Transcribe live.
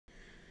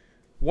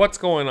What's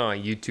going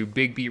on YouTube?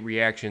 Big Beat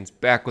Reactions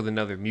back with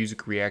another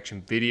music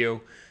reaction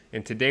video.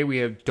 And today we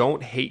have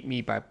Don't Hate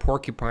Me by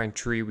Porcupine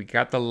Tree. We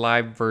got the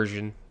live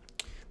version.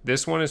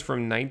 This one is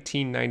from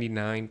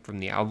 1999 from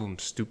the album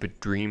Stupid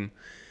Dream.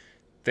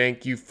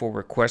 Thank you for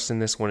requesting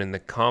this one in the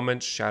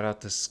comments. Shout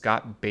out to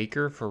Scott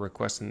Baker for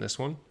requesting this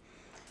one.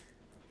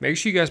 Make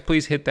sure you guys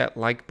please hit that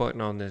like button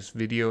on this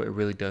video. It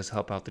really does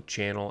help out the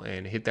channel.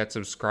 And hit that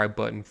subscribe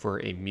button for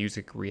a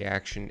music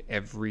reaction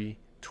every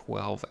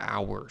 12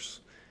 hours.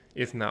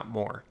 If not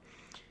more.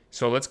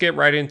 So let's get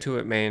right into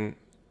it, man.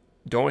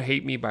 Don't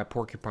Hate Me by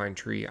Porcupine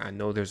Tree. I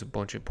know there's a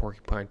bunch of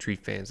Porcupine Tree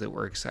fans that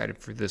were excited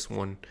for this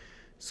one.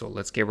 So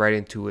let's get right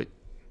into it.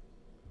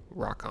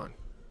 Rock on.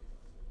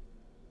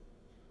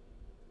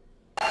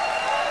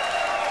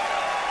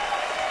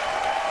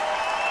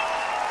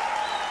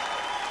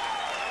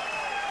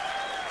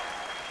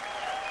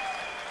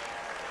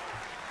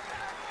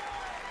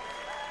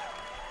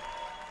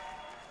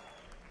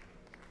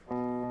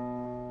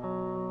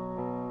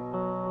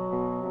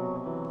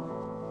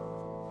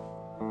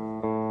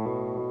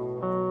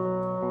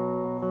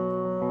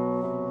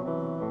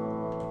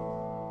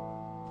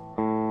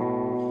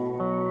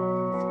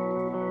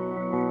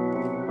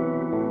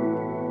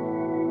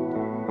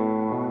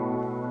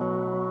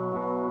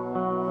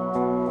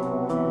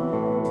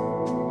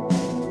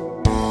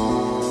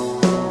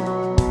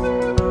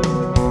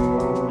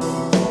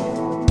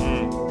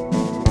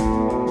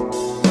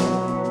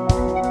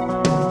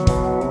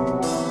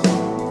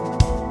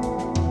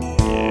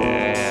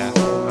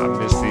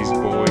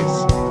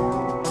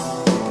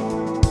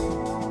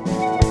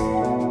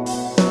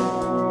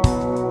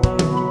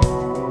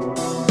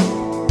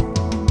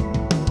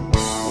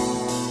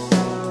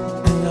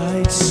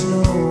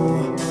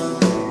 Snow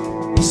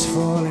is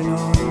falling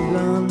on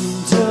London.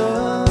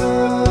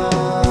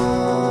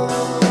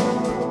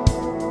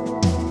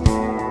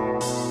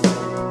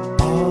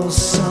 All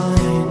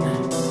sign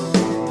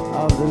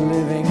of the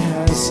living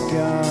has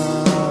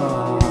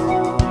gone.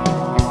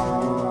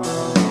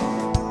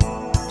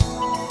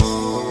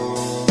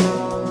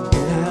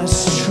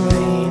 Last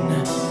train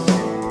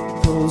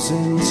pulls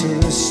into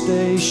the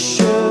station.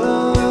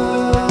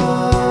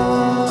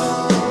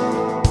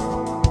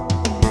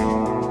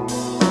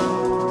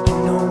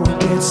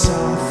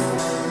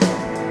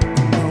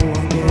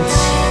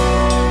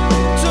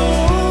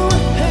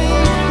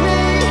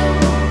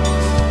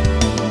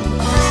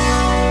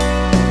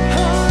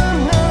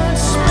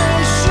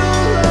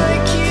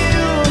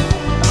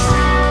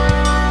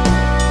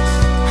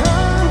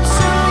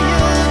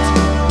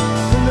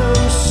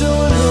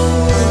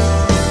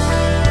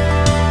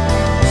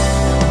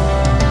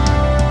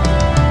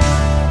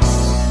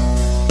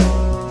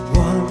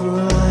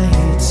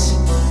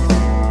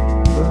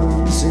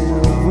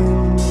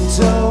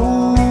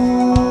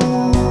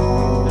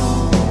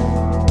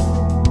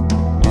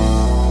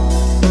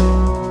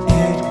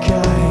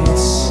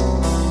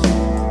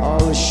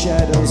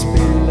 Shadows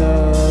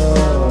below.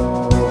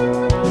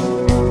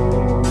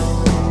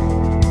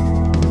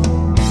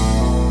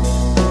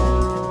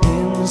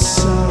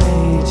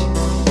 Inside,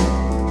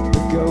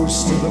 the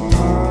ghost of a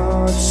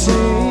party.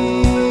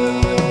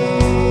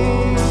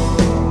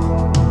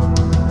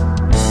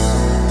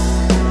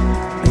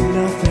 And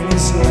nothing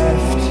is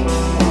left.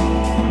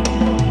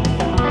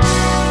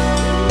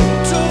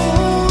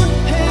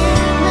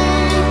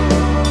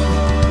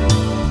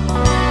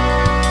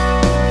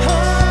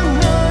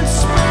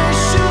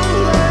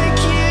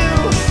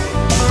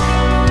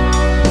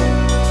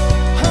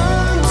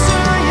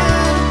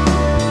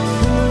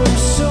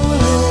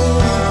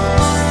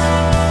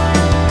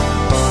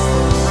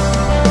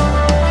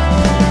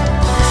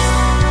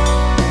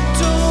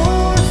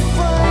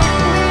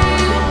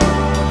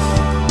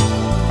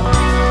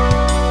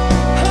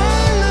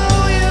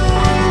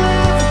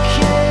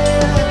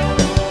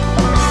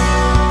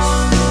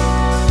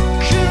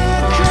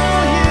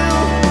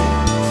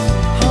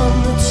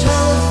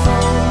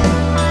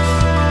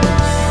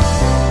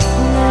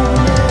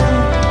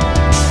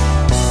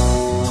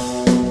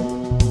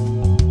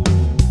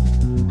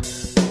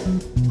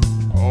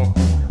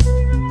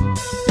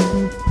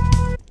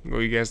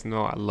 Well, you guys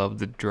know I love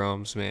the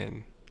drums,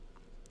 man.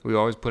 We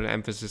always put an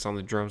emphasis on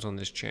the drums on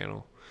this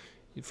channel,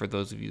 for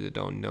those of you that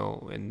don't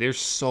know. And they're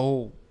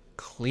so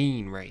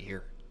clean right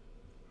here.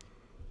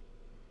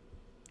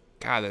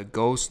 God, the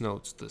ghost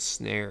notes, the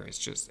snare, it's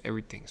just,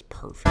 everything's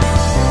perfect.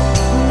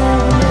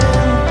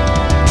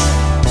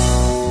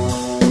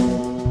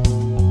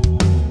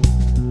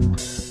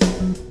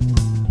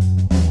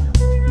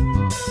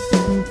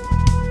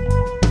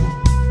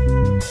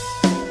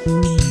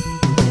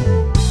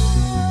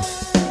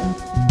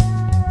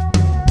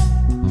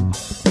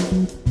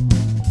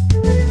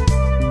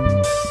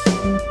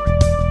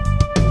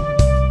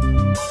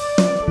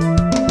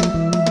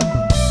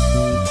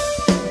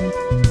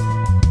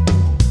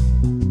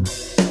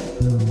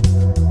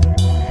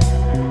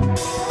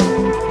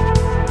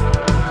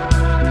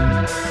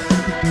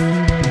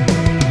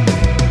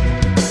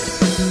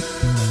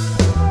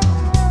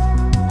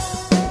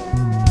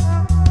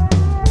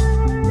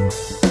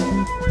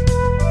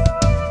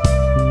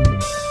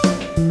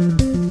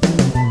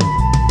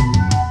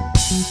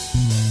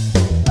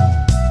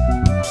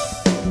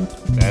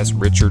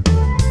 Richard.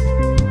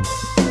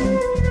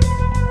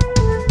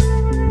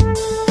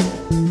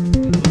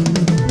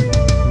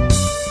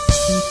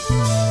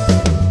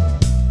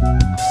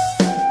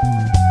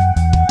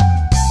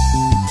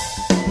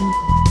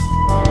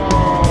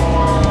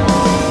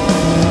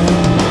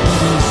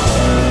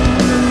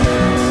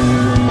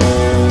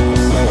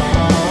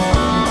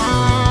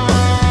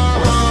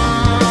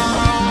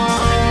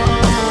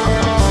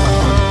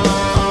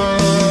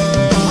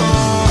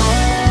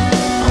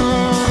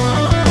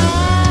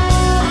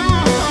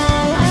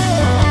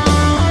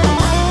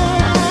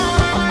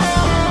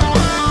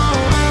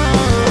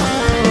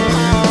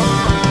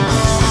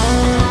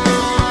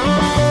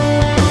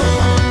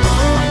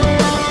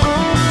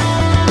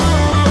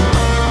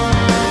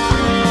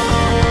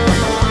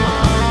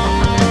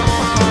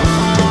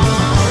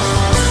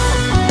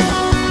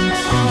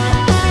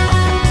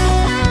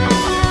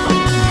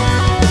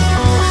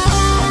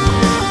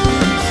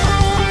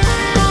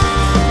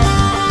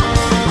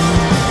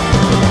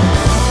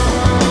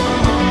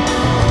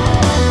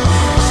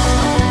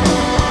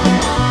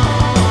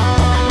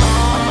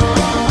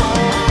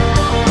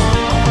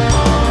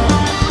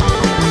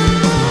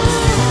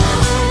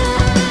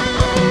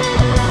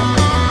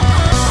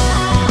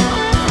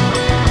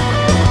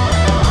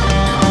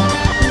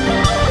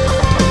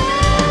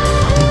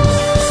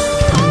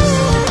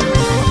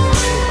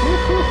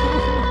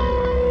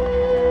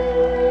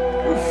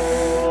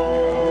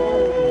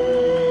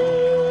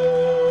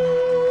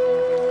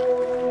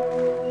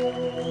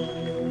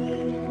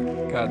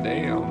 God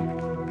damn.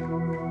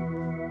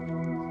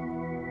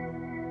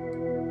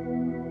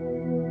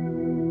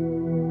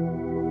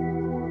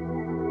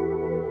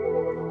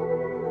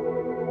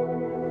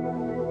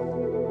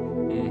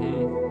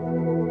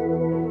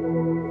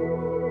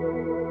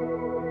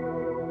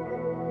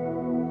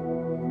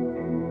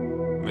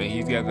 Man,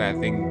 he's got that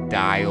thing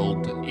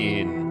dialed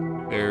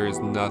in. There is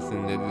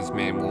nothing that this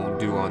man won't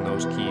do on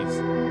those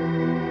keys.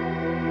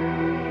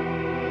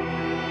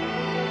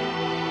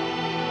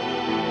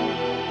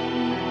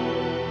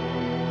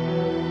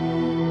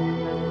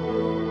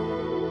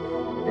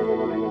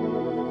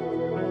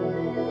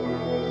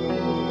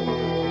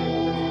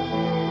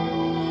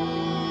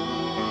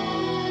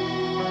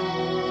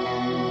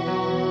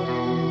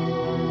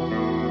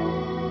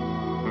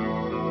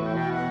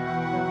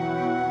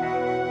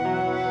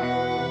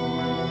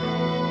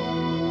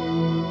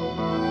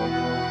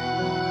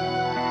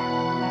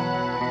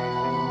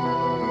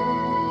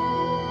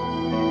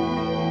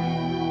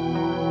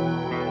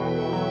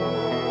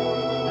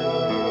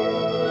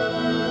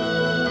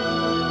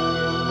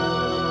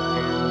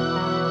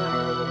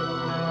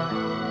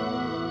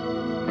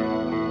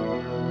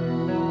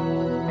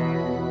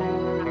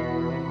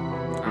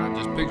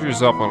 Picture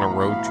yourself on a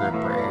road trip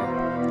right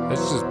here.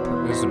 This is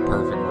a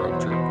perfect road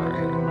trip right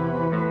here.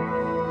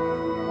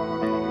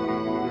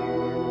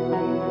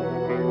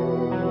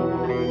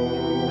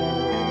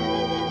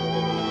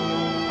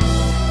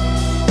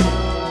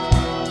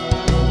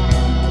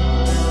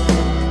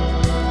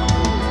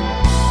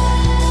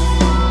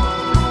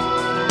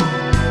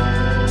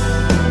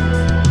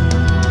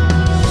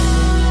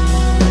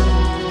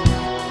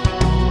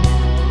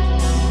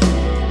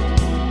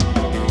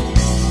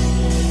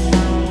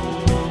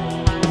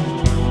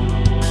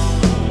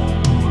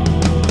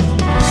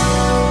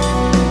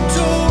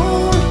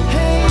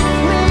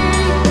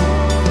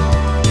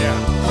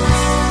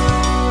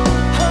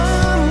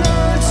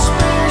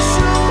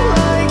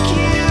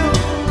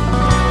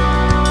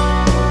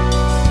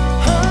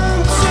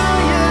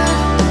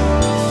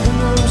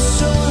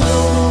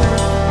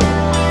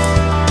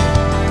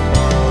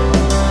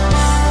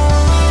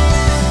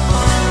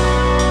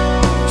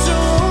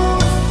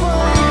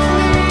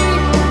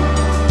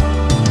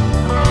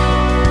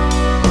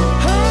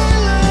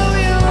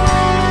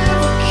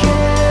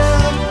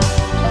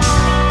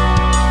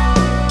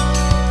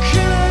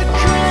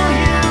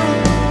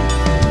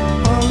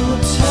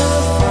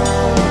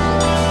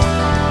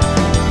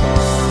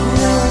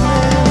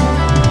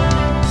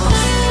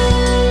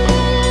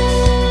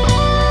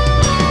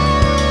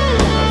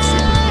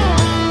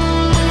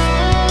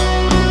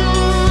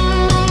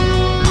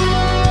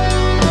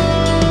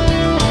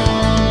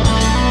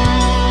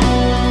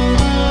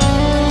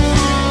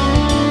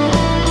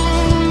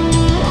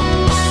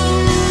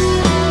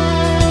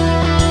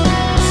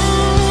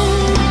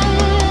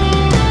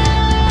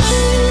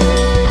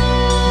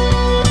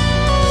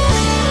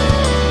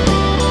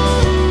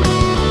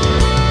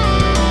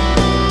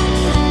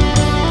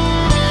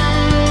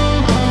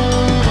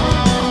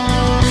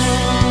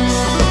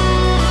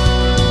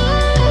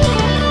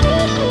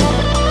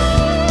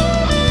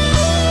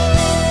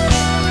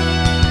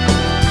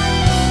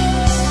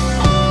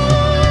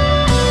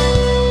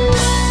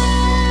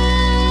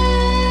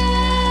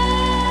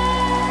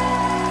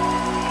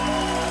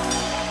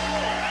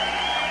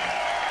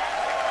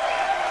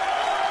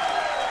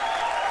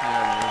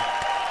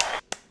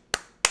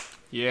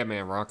 Yeah,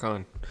 man, rock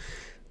on.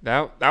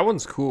 That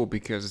one's cool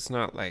because it's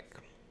not like,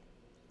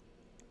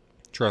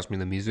 trust me,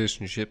 the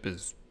musicianship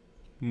is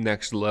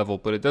next level,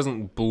 but it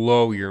doesn't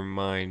blow your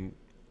mind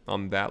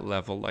on that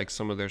level like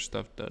some of their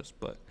stuff does,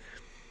 but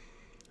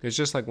it's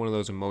just like one of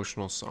those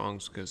emotional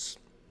songs because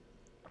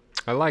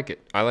I like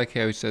it. I like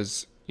how he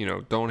says, you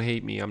know, don't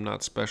hate me, I'm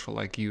not special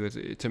like you.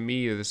 To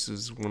me, this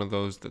is one of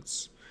those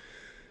that's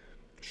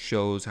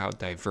shows how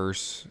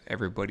diverse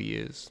everybody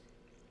is,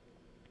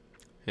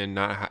 and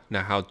not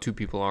how two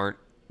people aren't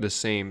the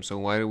same. So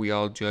why do we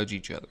all judge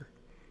each other?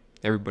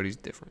 Everybody's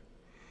different.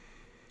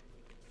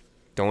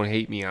 Don't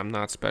hate me, I'm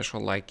not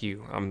special like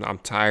you. I'm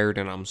tired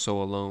and I'm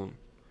so alone.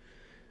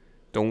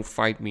 Don't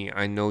fight me,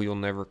 I know you'll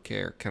never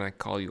care. Can I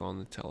call you on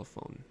the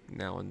telephone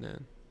now and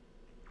then?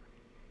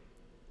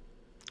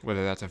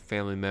 Whether that's a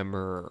family member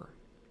or,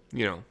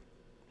 you know,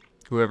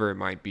 whoever it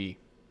might be.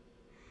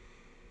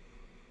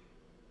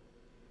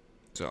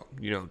 So,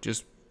 you know,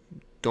 just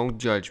don't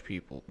judge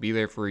people. Be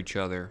there for each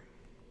other.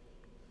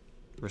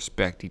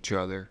 Respect each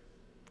other.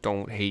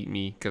 Don't hate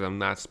me because I'm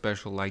not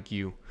special like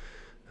you.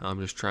 I'm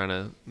just trying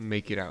to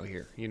make it out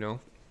here, you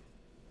know?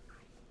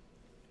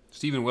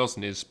 Steven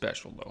Wilson is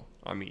special, though.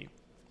 I mean,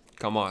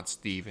 come on,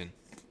 Steven.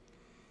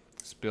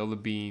 Spill the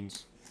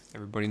beans.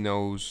 Everybody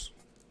knows.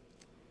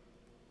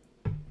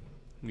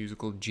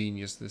 Musical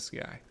genius, this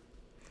guy.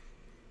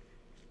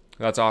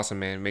 That's awesome,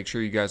 man. Make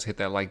sure you guys hit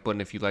that like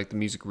button if you like the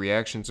music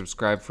reaction.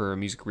 Subscribe for a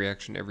music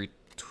reaction every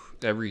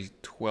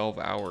 12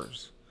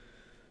 hours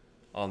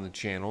on the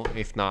channel,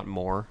 if not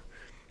more.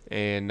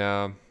 And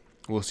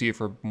we'll see you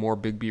for more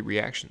Big Beat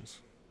reactions.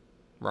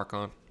 Rock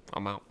on.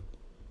 I'm out.